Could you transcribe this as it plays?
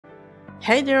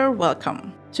Hey there,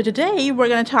 welcome. So today we're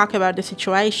going to talk about the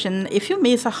situation if you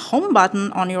miss a home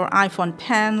button on your iPhone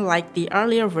X like the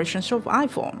earlier versions of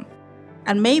iPhone.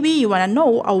 And maybe you want to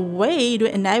know a way to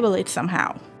enable it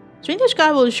somehow. So in this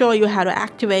guide we'll show you how to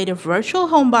activate a virtual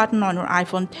home button on your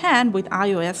iPhone X with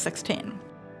iOS 16.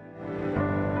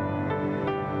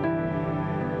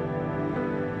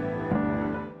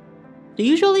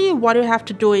 Usually what you have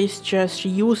to do is just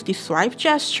use the swipe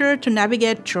gesture to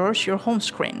navigate towards your home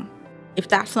screen. If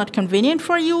that's not convenient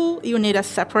for you, you need a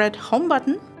separate home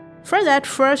button. For that,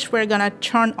 first we're gonna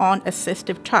turn on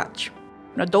Assistive Touch.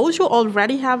 Now those who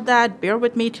already have that, bear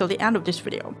with me till the end of this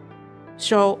video.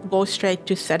 So go straight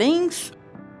to Settings,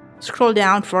 scroll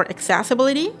down for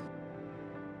Accessibility,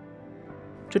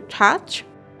 to Touch,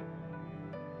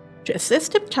 to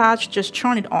Assistive Touch, just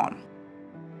turn it on.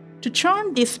 To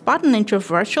turn this button into a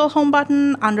virtual home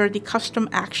button, under the Custom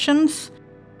Actions,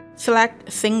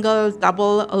 select Single,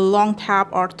 Double, Long Tap,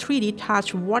 or 3D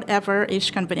Touch, whatever is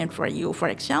convenient for you. For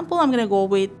example, I'm going to go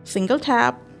with Single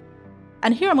Tap.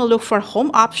 And here I'm going to look for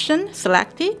Home option,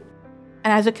 select it.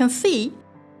 And as you can see,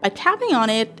 by tapping on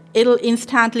it, it'll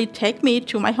instantly take me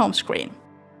to my home screen.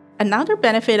 Another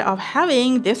benefit of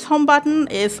having this home button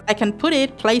is I can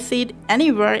place it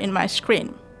anywhere in my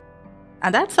screen.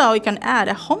 And that's how you can add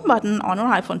a home button on your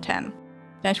iPhone X.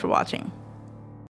 Thanks for watching.